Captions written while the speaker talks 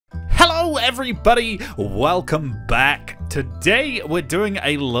Hello everybody, welcome back. Today we're doing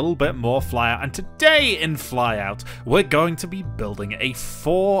a little bit more Flyout, and today in Flyout we're going to be building a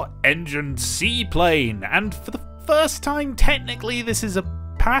 4-engine seaplane, and for the first time technically this is a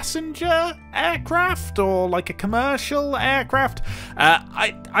passenger aircraft or like a commercial aircraft.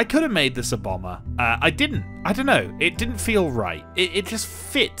 I could have made this a bomber. I didn't. I don't know. It didn't feel right. It just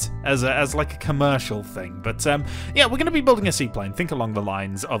fit as like a commercial thing. But yeah, we're going to be building a seaplane. Think along the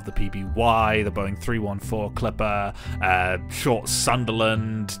lines of the PBY, the Boeing 314 Clipper, Short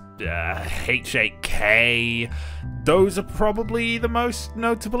Sunderland, H8K. Those are probably the most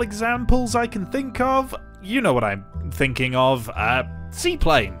notable examples I can think of. You know what I'm thinking of.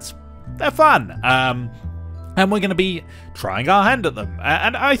 Seaplanes. They're fun. And we're going to be trying our hand at them.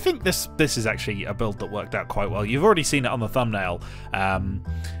 And I think this is actually a build that worked out quite well. You've already seen it on the thumbnail.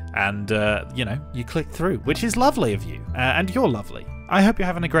 You know, you click through, which is lovely of you. And you're lovely. I hope you're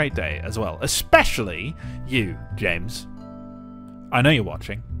having a great day as well. Especially you, James. I know you're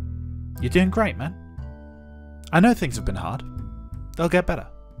watching. You're doing great, man. I know things have been hard. They'll get better.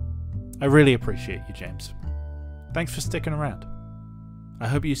 I really appreciate you, James. Thanks for sticking around. I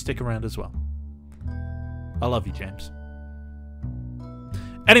hope you stick around as well. I love you, James.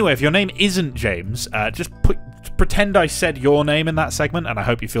 Anyway, if your name isn't James, just pretend I said your name in that segment, and I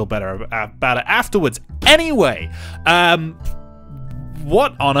hope you feel better about it afterwards. Anyway,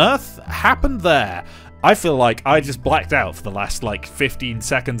 what on earth happened there? I feel like I just blacked out for the last, like, 15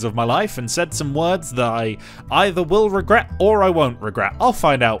 seconds of my life and said some words that I either will regret or I won't regret. I'll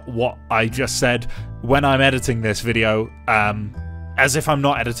find out what I just said when I'm editing this video, as if I'm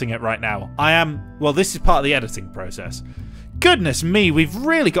not editing it right now. I am. Well, this is part of the editing process. Goodness me, we've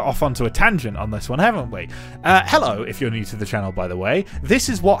really got off onto a tangent on this one, haven't we? Hello, if you're new to the channel, by the way. This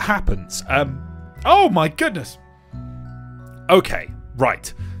is what happens. Oh my goodness. Okay,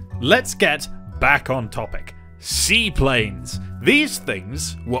 right. Let's get back on topic. Seaplanes. These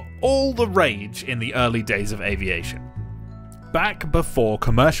things were all the rage in the early days of aviation. Back before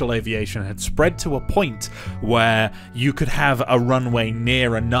commercial aviation had spread to a point where you could have a runway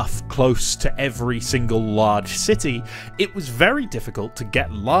near enough close to every single large city, it was very difficult to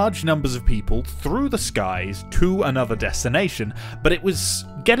get large numbers of people through the skies to another destination, but it was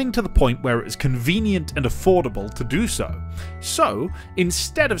getting to the point where it was convenient and affordable to do so. So,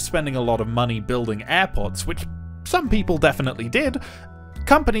 instead of spending a lot of money building airports, which some people definitely did,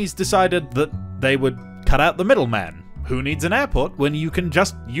 companies decided that they would cut out the middleman. Who needs an airport when you can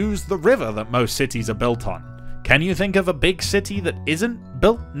just use the river that most cities are built on? Can you think of a big city that isn't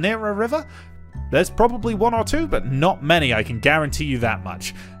built near a river? There's probably one or two, but not many, I can guarantee you that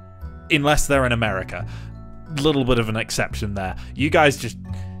much. Unless they're in America. Little bit of an exception there. You guys just...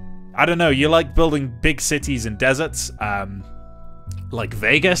 I don't know, you like building big cities in deserts? Like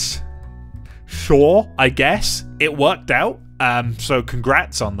Vegas? Sure, I guess. It worked out. So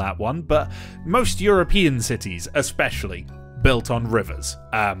congrats on that one, but most European cities, especially, built on rivers.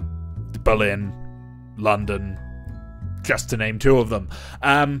 Berlin, London, just to name two of them.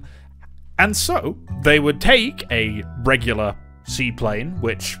 And so they would take a regular seaplane,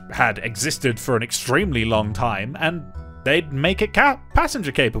 which had existed for an extremely long time, and they'd make it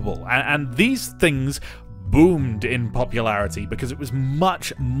passenger capable. And these things boomed in popularity because it was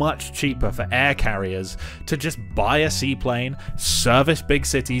much, much cheaper for air carriers to just buy a seaplane, service big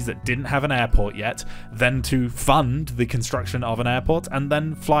cities that didn't have an airport yet, than to fund the construction of an airport and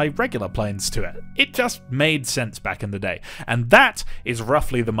then fly regular planes to it. It just made sense back in the day. And that is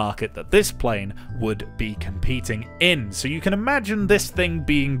roughly the market that this plane would be competing in. So you can imagine this thing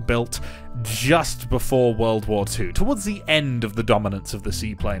being built just before World War II, towards the end of the dominance of the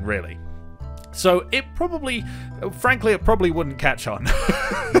seaplane, really. So it probably, frankly, it probably wouldn't catch on.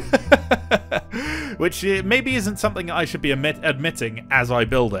 Which maybe isn't something I should be admitting as I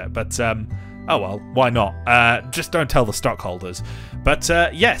build it, but oh well, why not? Just don't tell the stockholders. But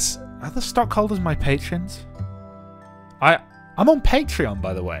yes, are the stockholders my patrons? I'm on Patreon,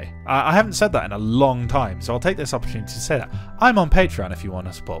 by the way. I haven't said that in a long time, so I'll take this opportunity to say that. I'm on Patreon if you want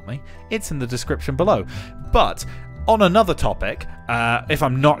to support me. It's in the description below. But on another topic, if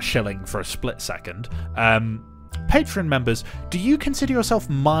I'm not shilling for a split second, Patreon members, do you consider yourself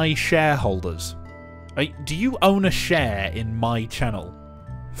my shareholders? Do you own a share in my channel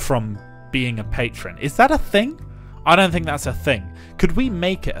from being a patron? Is that a thing? I don't think that's a thing. Could we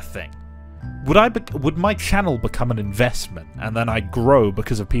make it a thing? Would my channel become an investment and then I grow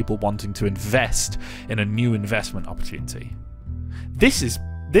because of people wanting to invest in a new investment opportunity? This is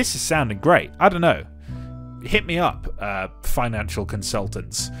sounding great. I don't know. Hit me up, financial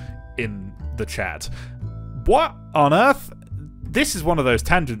consultants in the chat. What on earth? this is one of those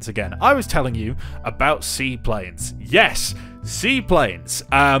tangents again. I was telling you about seaplanes. Yes, seaplanes.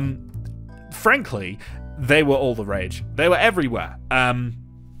 Frankly, they were all the rage. They were everywhere.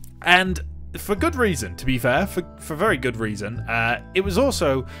 And for good reason, to be fair, for very good reason. It was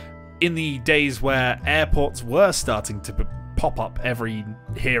also in the days where airports were starting to pop up every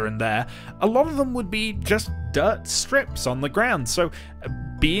here and there. A lot of them would be just dirt strips on the ground. So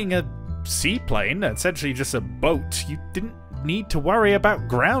being a seaplane, essentially just a boat, you didn't need to worry about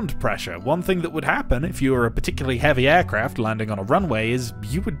ground pressure. One thing that would happen if you were a particularly heavy aircraft landing on a runway is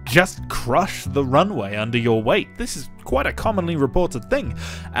you would just crush the runway under your weight. This is quite a commonly reported thing.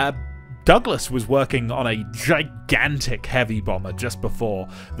 Douglas was working on a gigantic heavy bomber just before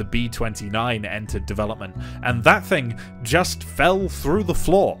the B-29 entered development, and that thing just fell through the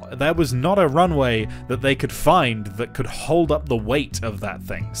floor. There was not a runway that they could find that could hold up the weight of that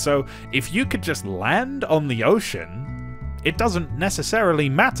thing. So if you could just land on the ocean, it doesn't necessarily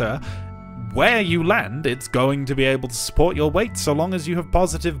matter where you land, it's going to be able to support your weight so long as you have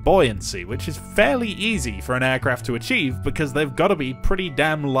positive buoyancy, which is fairly easy for an aircraft to achieve because they've got to be pretty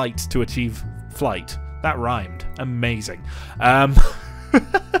damn light to achieve flight. That rhymed. Amazing.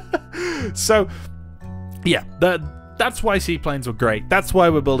 So, yeah, that's why seaplanes were great. That's why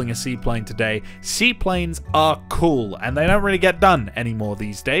we're building a seaplane today. Seaplanes are cool, and they don't really get done anymore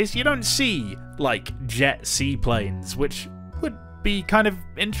these days. You don't see, like, jet seaplanes, which would be kind of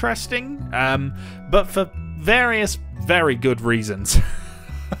interesting, but for various very good reasons.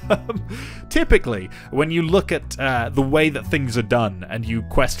 Typically, when you look at the way that things are done and you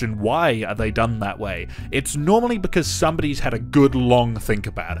question why are they done that way, it's normally because somebody's had a good long think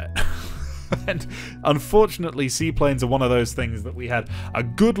about it. And unfortunately, seaplanes are one of those things that we had a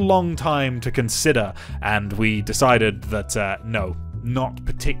good long time to consider, and we decided that no, not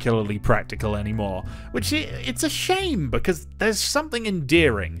particularly practical anymore, which it's a shame because there's something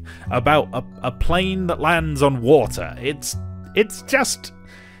endearing about a plane that lands on water. It's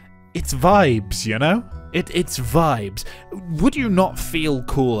vibes, you know? It's vibes. Would you not feel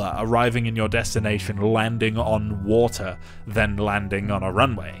cooler arriving in your destination landing on water than landing on a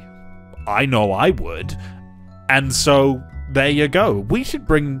runway? I know I would. And so there you go. We should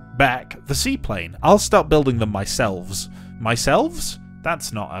bring back the seaplane. I'll start building them myself. Myselves?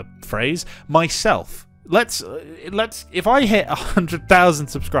 That's not a phrase. Myself. Let's if I hit 100,000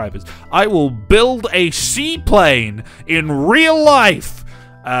 subscribers, I will build a seaplane in real life.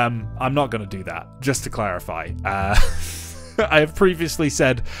 I'm not going to do that, just to clarify. I have previously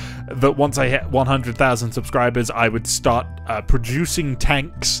said that once I hit 100,000 subscribers, I would start producing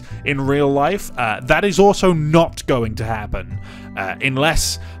tanks in real life. That is also not going to happen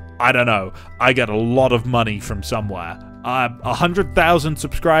unless, I don't know, I get a lot of money from somewhere. 100,000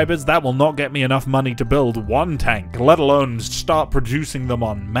 subscribers, that will not get me enough money to build one tank, let alone start producing them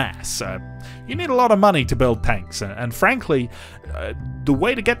en masse. You need a lot of money to build tanks, and frankly, the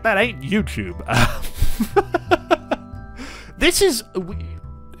way to get that ain't YouTube. This is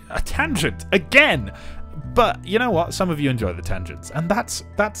a tangent again, but you know what? Some of you enjoy the tangents, and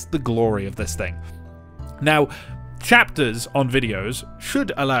that's the glory of this thing. Now, chapters on videos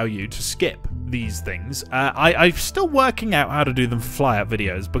should allow you to skip these things. I'm still working out how to do them for Flyout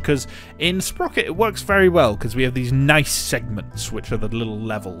videos, because in Sprocket it works very well because we have these nice segments which are the little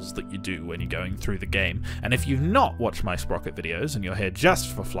levels that you do when you're going through the game. And if you've not watched my Sprocket videos and you're here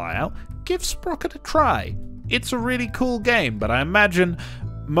just for Flyout, give Sprocket a try. It's a really cool game, but I imagine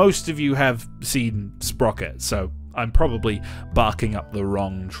most of you have seen Sprocket, so I'm probably barking up the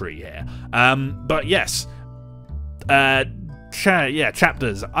wrong tree here. But yes,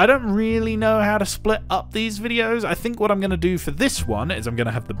 chapters. I don't really know how to split up these videos. I think what I'm going to do for this one is I'm going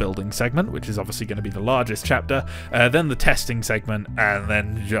to have the building segment, which is obviously going to be the largest chapter, then the testing segment, and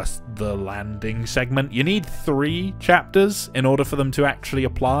then just the landing segment. You need 3 chapters in order for them to actually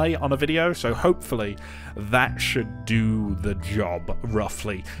apply on a video, so hopefully that should do the job,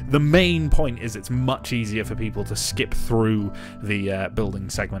 roughly. The main point is it's much easier for people to skip through the building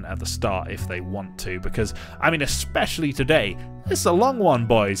segment at the start if they want to, because, I mean, especially today, this is a long one,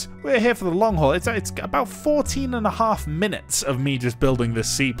 boys. We're here for the long haul. It's about 14.5 minutes of me just building this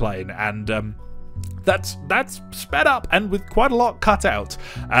seaplane, and that's sped up and with quite a lot cut out.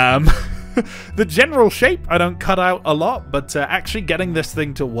 The general shape I don't cut out a lot, but actually getting this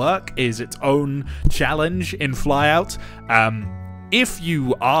thing to work is its own challenge in Flyout. If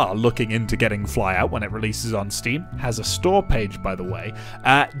you are looking into getting Flyout when it releases on Steam, has a store page, by the way,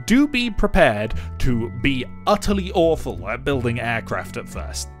 do be prepared to be utterly awful at building aircraft at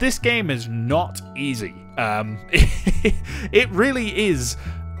first. This game is not easy. It really is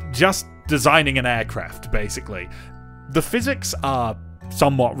just designing an aircraft, basically. the physics are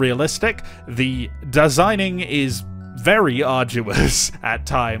somewhat realistic. The designing is very arduous at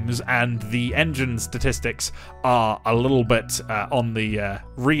times, and the engine statistics are a little bit on the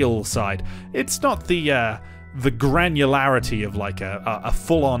real side. It's not the granularity of like a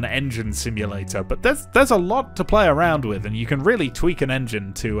full-on engine simulator, but there's a lot to play around with, and you can really tweak an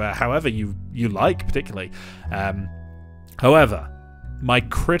engine to however you like, particularly. However, my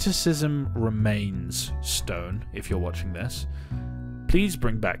criticism remains, Stone, if you're watching this. Please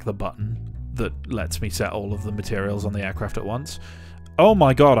bring back the button that lets me set all of the materials on the aircraft at once. Oh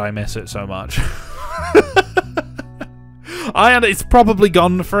my god, I miss it so much. It's probably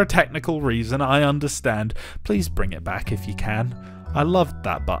gone for a technical reason, I understand. Please bring it back if you can. I loved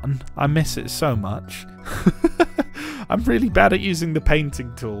that button. I miss it so much. I'm really bad at using the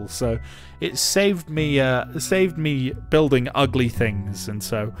painting tool, so it saved me building ugly things, and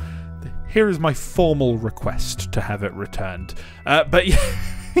so here is my formal request to have it returned. But yeah.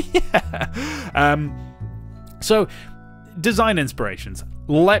 So, design inspirations.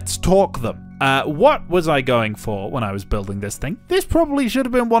 Let's talk them. What was I going for when I was building this thing? This probably should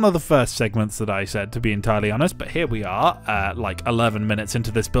have been one of the first segments that I said, to be entirely honest, but here we are, like 11 minutes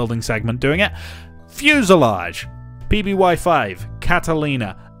into this building segment doing it. Fuselage. PBY-5.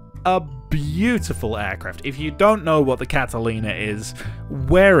 Catalina. A beautiful aircraft. If you don't know what the Catalina is,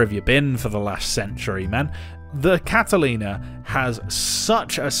 where have you been for the last century, man? The Catalina has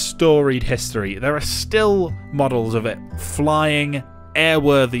such a storied history. There are still models of it flying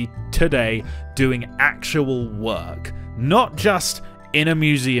airworthy today, doing actual work. Not just in a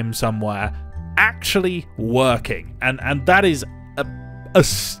museum somewhere, actually working. And that is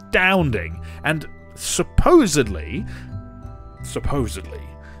astounding. And supposedly,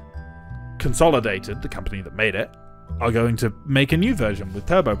 Consolidated, the company that made it, are going to make a new version with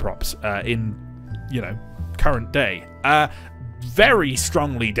turboprops in, current day. Very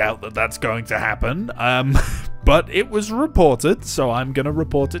strongly doubt that that's going to happen, but it was reported, so I'm going to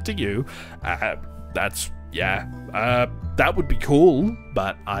report it to you. That would be cool,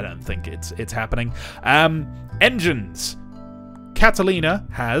 but I don't think it's happening. Engines. Catalina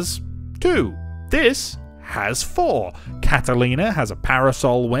has 2. This has 4. Catalina has a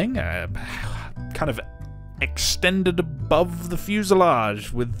parasol wing, kind of extended above the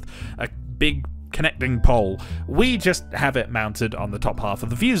fuselage with a big connecting pole. We just have it mounted on the top half of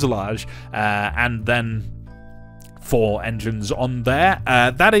the fuselage, and then 4 engines on there.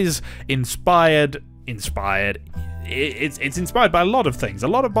 That is inspired. It's inspired by a lot of things. A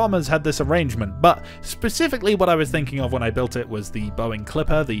lot of bombers had this arrangement, but specifically what I was thinking of when I built it was the Boeing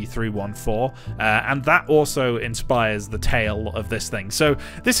Clipper, the 314, and that also inspires the tail of this thing. So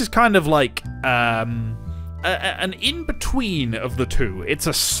this is kind of like an in-between of the two. It's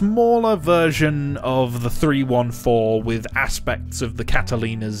a smaller version of the 314 with aspects of the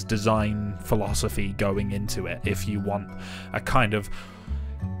Catalina's design philosophy going into it, if you want a kind of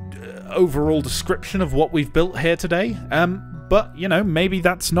overall description of what we've built here today. But, maybe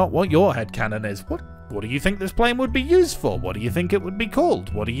that's not what your headcanon is. What do you think this plane would be used for? What do you think it would be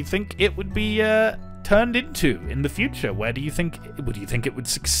called? What do you think it would be turned into in the future? Would you think it would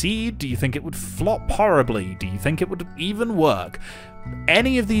succeed? Do you think it would flop horribly? Do you think it would even work?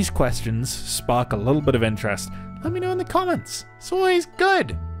 Any of these questions spark a little bit of interest. Let me know in the comments. It's always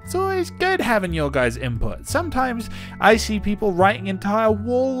good. It's always good having your guys' input. Sometimes I see people writing entire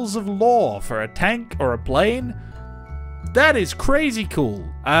walls of lore for a tank or a plane. That is crazy cool.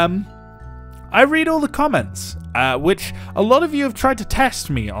 I read all the comments, which a lot of you have tried to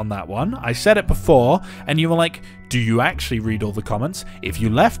test me on that one. I said it before, and you were like, do you actually read all the comments? If you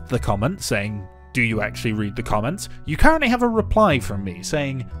left the comment saying, do you actually read the comments? You currently have a reply from me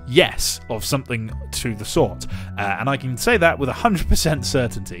saying yes, of something to the sort. And I can say that with 100%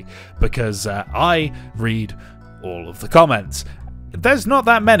 certainty, because I read all of the comments. There's not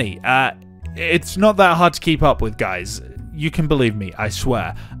that many. It's not that hard to keep up with, guys. You can believe me, I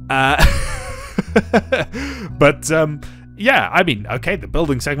swear. But, yeah, I mean, okay, the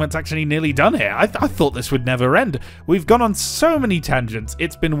building segment's actually nearly done here. I thought this would never end. We've gone on so many tangents.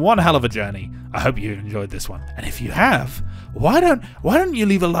 It's been one hell of a journey. I hope you've enjoyed this one. And if you have, why don't you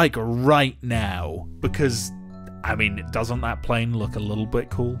leave a like right now? Because, I mean, doesn't that plane look a little bit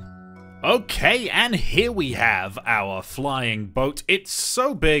cool? Okay, and here we have our flying boat. It's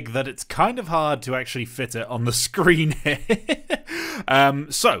so big that it's kind of hard to actually fit it on the screen here.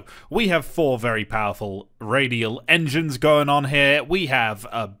 So, we have 4 very powerful radial engines going on here. We have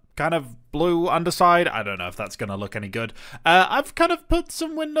a kind of blue underside. I don't know if that's going to look any good. I've kind of put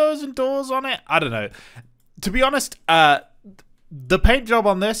some windows and doors on it. I don't know. To be honest, The paint job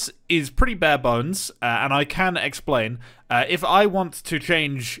on this is pretty bare bones, and I can explain. If I want to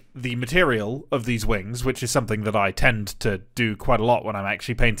change the material of these wings, which is something that I tend to do quite a lot when I'm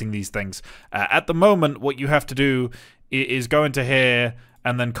actually painting these things, at the moment what you have to do is go into here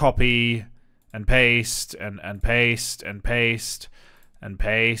and then copy and paste and paste and paste and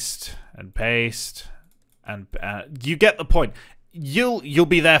paste and paste, and you get the point. You'll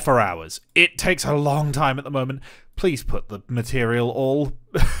be there for hours. It takes a long time at the moment. Please put the material all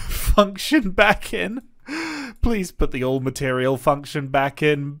function back in. Please put the all material function back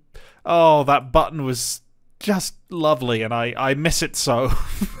in. Oh, that button was just lovely, and I miss it so.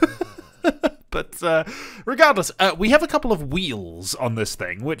 But regardless, we have a couple of wheels on this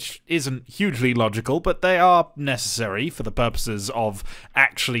thing, which isn't hugely logical, but they are necessary for the purposes of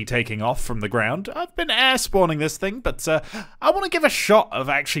actually taking off from the ground. I've been air spawning this thing, but I want to give a shot of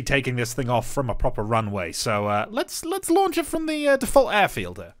actually taking this thing off from a proper runway. So let's launch it from the default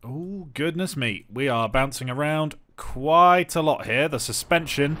airfield here. Oh, goodness me. We are bouncing around quite a lot here. The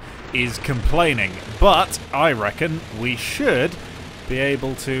suspension is complaining, but I reckon we should be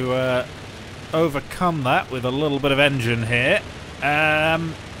able to overcome that with a little bit of engine here.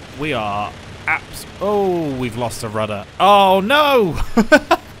 We are oh, we've lost a rudder. Oh no!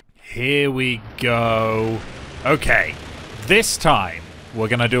 Here we go. Okay, this time we're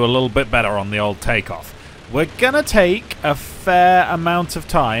gonna do a little bit better on the old takeoff. We're gonna take a fair amount of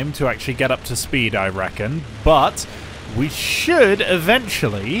time to actually get up to speed, I reckon, but we should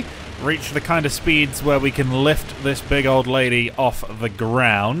eventually reach the kind of speeds where we can lift this big old lady off the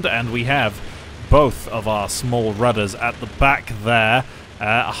ground, and we have both of our small rudders at the back there.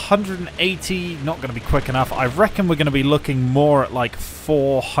 180, not going to be quick enough. I reckon we're going to be looking more at like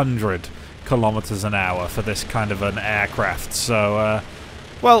 400 kilometers an hour for this kind of an aircraft. So,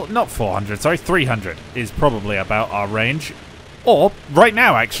 well, not 400, sorry, 300 is probably about our range. Or, right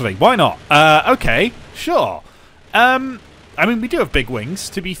now, actually, why not? Okay, sure. I mean, we do have big wings,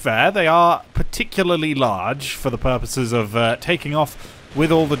 to be fair. They are particularly large for the purposes of taking off with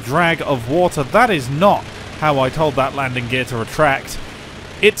all the drag of water. That is not how I told that landing gear to retract.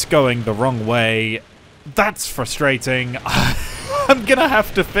 It's going the wrong way. That's frustrating. I'm gonna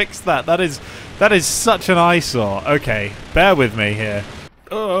have to fix that. That is such an eyesore. Okay, bear with me here.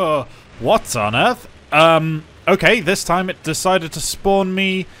 What on earth? Okay, this time it decided to spawn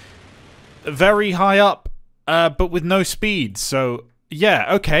me very high up, but with no speed. So,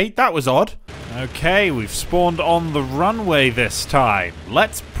 yeah, okay, that was odd. Okay, we've spawned on the runway this time.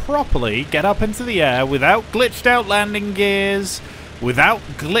 Let's properly get up into the air without glitched out landing gears, without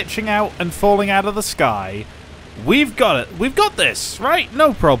glitching out and falling out of the sky. We've got it. We've got this, right?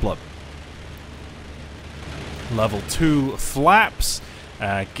 No problem. Level 2 flaps.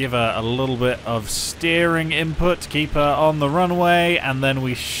 Give her a little bit of steering input to keep her on the runway, and then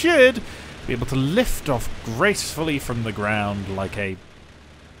we should be able to lift off gracefully from the ground like a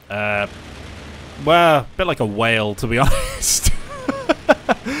well, a bit like a whale, to be honest.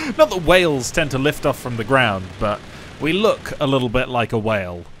 Not that whales tend to lift off from the ground, but we look a little bit like a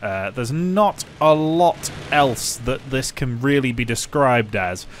whale. There's not a lot else that this can really be described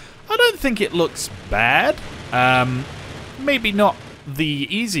as. I don't think it looks bad. Maybe not the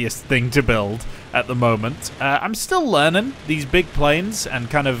easiest thing to build at the moment. I'm still learning these big planes and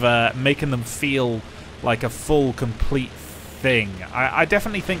kind of making them feel like a full, complete thing. I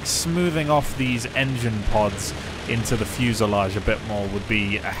definitely think smoothing off these engine pods into the fuselage a bit more would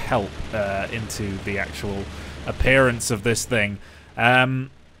be a help into the actual appearance of this thing.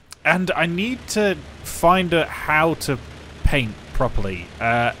 And I need to find out how to paint properly.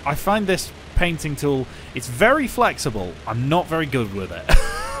 I find this painting tool, it's very flexible. I'm not very good with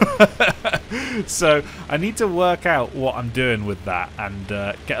it. So I need to work out what I'm doing with that and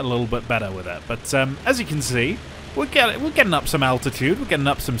get a little bit better with it. But as you can see, we're getting up some altitude, we're getting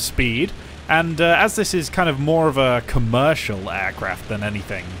up some speed, and as this is kind of more of a commercial aircraft than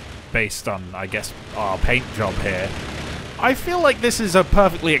anything based on, I guess, our paint job here, I feel like this is a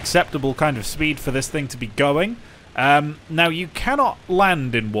perfectly acceptable kind of speed for this thing to be going. Now, you cannot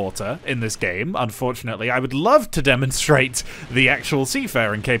land in water in this game, unfortunately. I would love to demonstrate the actual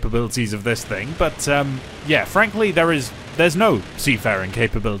seafaring capabilities of this thing, but yeah, frankly, there's no seafaring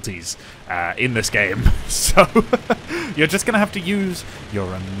capabilities in this game, so you're just going to have to use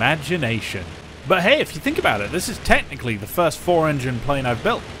your imagination. But hey, if you think about it, this is technically the first 4-engine plane I've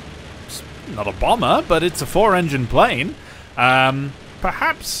built. It's not a bomber, but it's a 4-engine plane.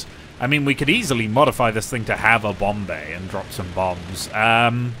 Perhaps, I mean, we could easily modify this thing to have a bomb bay and drop some bombs.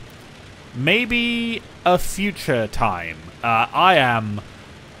 Maybe a future time. I am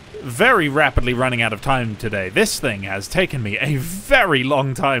very rapidly running out of time today. This thing has taken me a very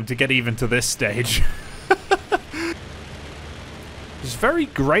long time to get even to this stage. It's very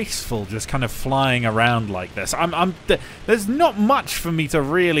graceful just kind of flying around like this. There's not much for me to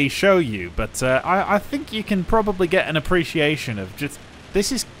really show you, but I think you can probably get an appreciation of just...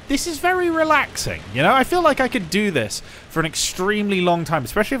 This is very relaxing, you know? I feel like I could do this for an extremely long time,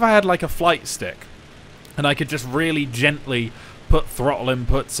 especially if I had like a flight stick. And I could just really gently put throttle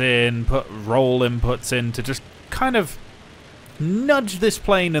inputs in, put roll inputs in to just kind of nudge this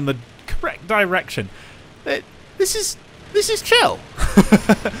plane in the correct direction. This is chill.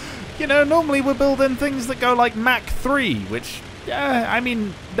 You know, normally we're building things that go like Mach 3, which, I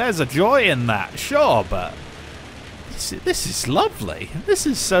mean, there's a joy in that, sure, but this is lovely. This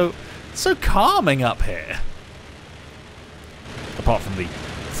is so calming up here. Apart from the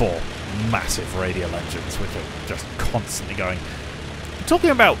 4 massive radial engines, which are just constantly going.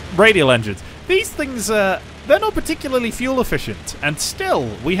 Talking about radial engines, these things, they're not particularly fuel efficient, and still,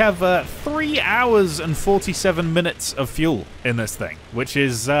 we have 3 hours and 47 minutes of fuel in this thing, which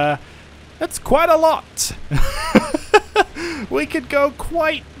is, that's quite a lot. We could go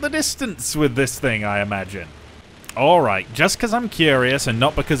quite the distance with this thing, I imagine. Alright, just because I'm curious and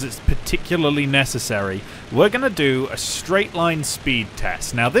not because it's particularly necessary, we're going to do a straight line speed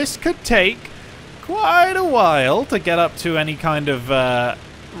test. Now, this could take quite a while to get up to any kind of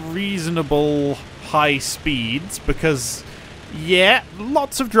reasonable high speeds because, yeah,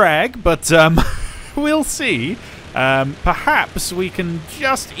 lots of drag, but we'll see. Perhaps we can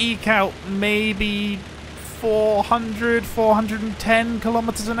just eke out maybe 400, 410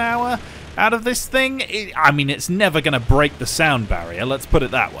 kilometers an hour out of this thing. I mean, it's never going to break the sound barrier, let's put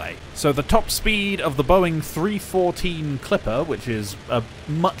it that way. So the top speed of the Boeing 314 Clipper, which is a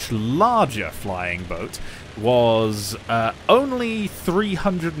much larger flying boat, was only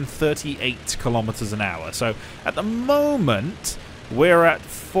 338 kilometers an hour. So at the moment, we're at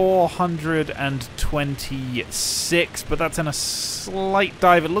 426, but that's in a slight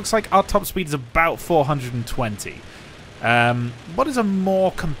dive. It looks like our top speed is about 420. What is a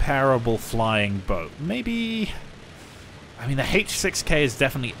more comparable flying boat? Maybe... I mean, the H6K is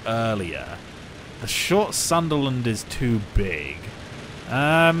definitely earlier. The short Sunderland is too big.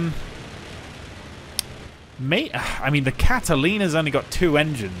 I mean, the Catalina's only got 2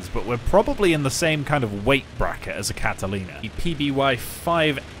 engines, but we're probably in the same kind of weight bracket as a Catalina. The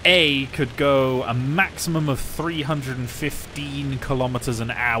PBY-5A could go a maximum of 315 kilometers an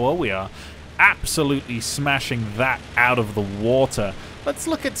hour. We are absolutely smashing that out of the water. Let's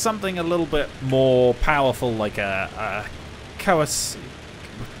look at something a little bit more powerful, like a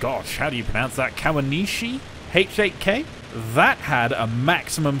gosh, how do you pronounce that? Kawanishi H8K? That had a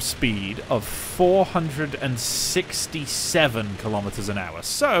maximum speed of 467 kilometers an hour.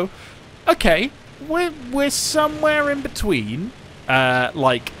 So, okay, we're somewhere in between,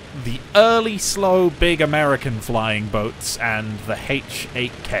 like the early, slow, big American flying boats and the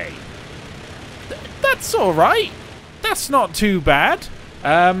H8K. That's all right. That's not too bad.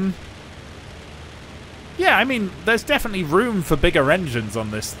 Yeah, I mean, there's definitely room for bigger engines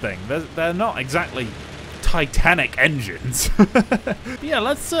on this thing. They're not exactly Titanic engines. Yeah,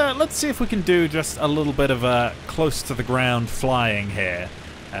 let's see if we can do just a little bit of a close to the ground flying here,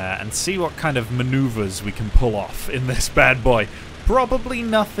 and see what kind of maneuvers we can pull off in this bad boy. Probably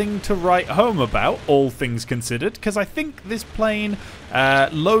nothing to write home about, all things considered, because I think this plane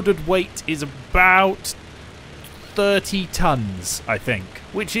loaded weight is about 30 tons, I think.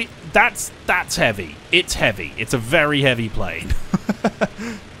 Which that's heavy. It's heavy. It's a very heavy plane.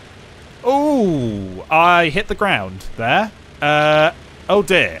 Oh, I hit the ground there. Oh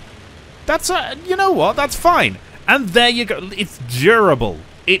dear. That's you know what? That's fine. And there you go. It's durable.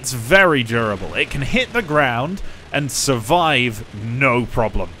 It's very durable. It can hit the ground and survive no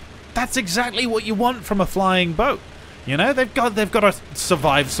problem. That's exactly what you want from a flying boat. You know, they've got to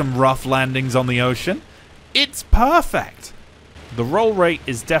survive some rough landings on the ocean. It's perfect. The roll rate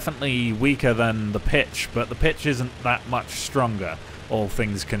is definitely weaker than the pitch, but the pitch isn't that much stronger, all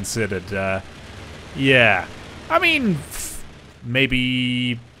things considered. Yeah. I mean,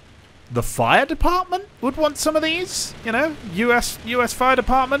 maybe the fire department would want some of these. You know, U.S. fire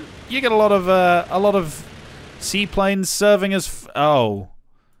department. You get a lot of seaplanes serving as. Oh,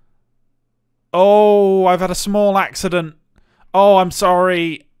 I've had a small accident. Oh, I'm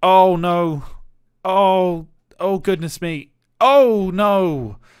sorry. Oh no. Oh goodness me. Oh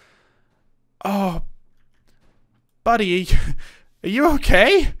no. Oh, buddy, are you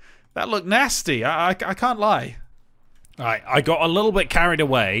okay? That looked nasty. I can't lie. Alright, I got a little bit carried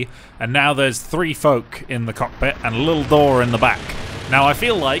away, and now there's 3 folk in the cockpit and a little door in the back. Now, I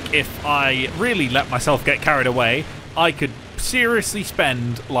feel like if I really let myself get carried away, I could seriously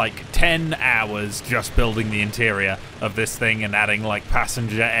spend like 10 hours just building the interior of this thing and adding like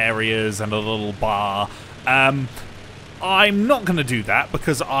passenger areas and a little bar. I'm not going to do that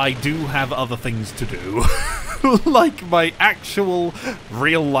because I do have other things to do, like my actual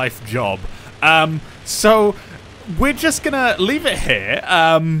real-life job. So we're just going to leave it here.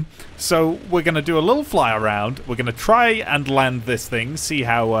 So we're going to do a little fly around. We're going to try and land this thing, see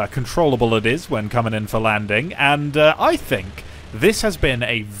how controllable it is when coming in for landing. And I think this has been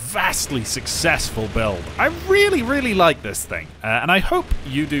a vastly successful build. I really, really like this thing, and I hope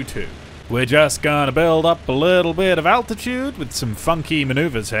you do too. We're just gonna build up a little bit of altitude with some funky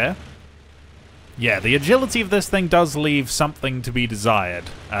maneuvers here. Yeah, the agility of this thing does leave something to be desired.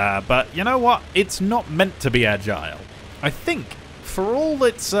 But you know what? It's not meant to be agile. I think, for all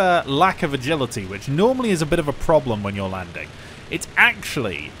its lack of agility, which normally is a bit of a problem when you're landing, it's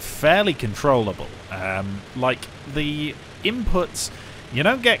actually fairly controllable. Like, the inputs, you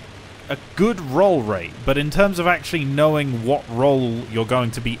don't get a good roll rate, but in terms of actually knowing what roll you're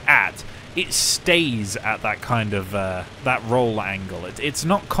going to be at, it stays at that kind of, that roll angle. It's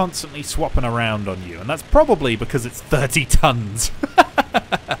not constantly swapping around on you, and that's probably because it's 30 tons.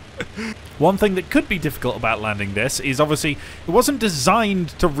 One thing that could be difficult about landing this is obviously it wasn't designed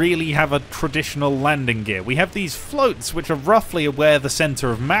to really have a traditional landing gear. We have these floats which are roughly where the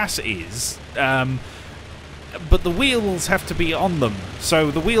center of mass is, but the wheels have to be on them,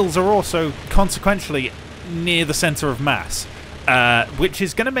 so the wheels are also consequentially near the center of mass. Which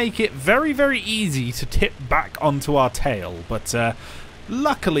is going to make it very, very easy to tip back onto our tail. But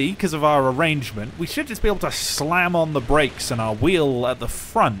luckily, because of our arrangement, we should just be able to slam on the brakes, and our wheel at the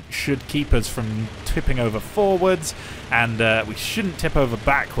front should keep us from tipping over forwards, and we shouldn't tip over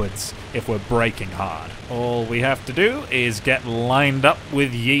backwards if we're braking hard. All we have to do is get lined up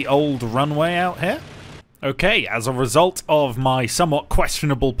with ye old runway out here. Okay, as a result of my somewhat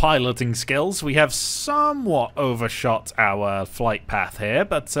questionable piloting skills, we have somewhat overshot our flight path here,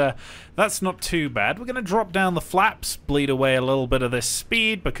 but that's not too bad. We're going to drop down the flaps, bleed away a little bit of this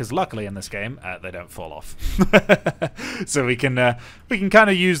speed, because luckily in this game, they don't fall off. So we can kind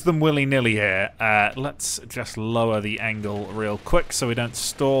of use them willy-nilly here. Let's just lower the angle real quick so we don't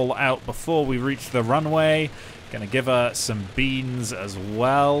stall out before we reach the runway. Going to give her some beans as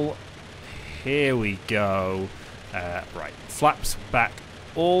well. Here we go. Right, flaps back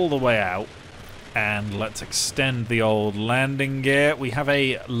all the way out, and let's extend the old landing gear. We have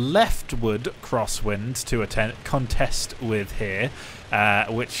a leftward crosswind to contest with here,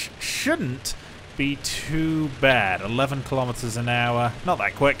 which shouldn't be too bad. 11 kilometers an hour, not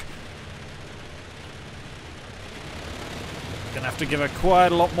that quick. Gonna have to give it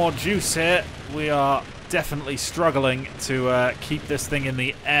quite a lot more juice here. We are definitely struggling to keep this thing in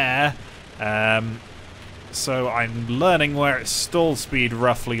the air. So I'm learning where its stall speed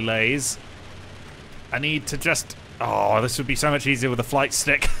roughly lays. I need to just... Oh, this would be so much easier with a flight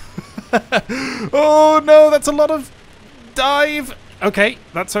stick. Oh no, that's a lot of dive. Okay,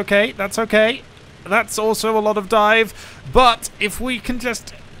 that's okay, that's okay. That's also a lot of dive. But if we can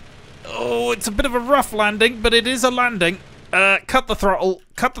just... Oh, it's a bit of a rough landing, but it is a landing. Cut the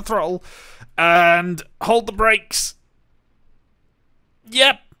throttle, and hold the brakes.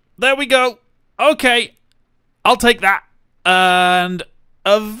 Yep. There we go. Okay, I'll take that. And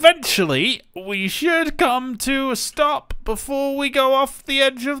eventually, we should come to a stop before we go off the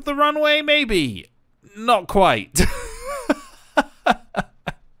edge of the runway, maybe. Not quite.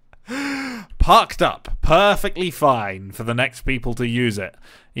 Parked up. Perfectly fine for the next people to use it.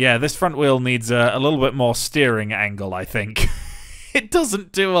 Yeah, this front wheel needs a little bit more steering angle, I think. It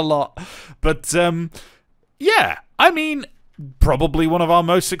doesn't do a lot. But, yeah, I mean... Probably one of our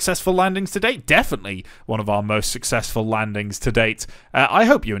most successful landings to date. Definitely one of our most successful landings to date. I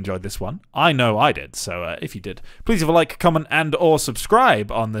hope you enjoyed this one. I know I did, so if you did, please leave a like, comment, and or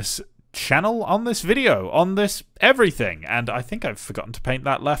subscribe on this channel, on this video, on this everything. And I think I've forgotten to paint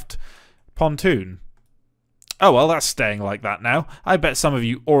that left pontoon. Oh, well, that's staying like that now. I bet some of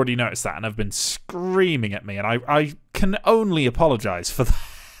you already noticed that and have been screaming at me, and I can only apologize for that.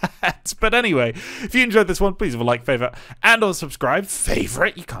 But anyway, if you enjoyed this one, please leave a like, favorite, and or subscribe.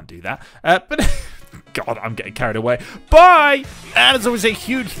 Favorite? You can't do that. But God, I'm getting carried away. Bye! And as always, a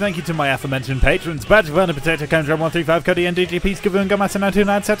huge thank you to my aforementioned patrons: Badge, Vernon, Potato, Kendra, 135, Cody, NDG, Peace, Gavoo, Gummass,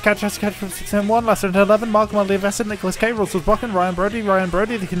 929, Set, Catch, from 691, Lester, 11, Mark, Molly, Vested, Nicholas K, Russell Bocken, Ryan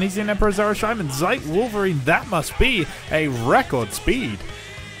Brody, the Canadian Emperor, Zara Schreiman, Zeit, Wolverine. That must be a record speed.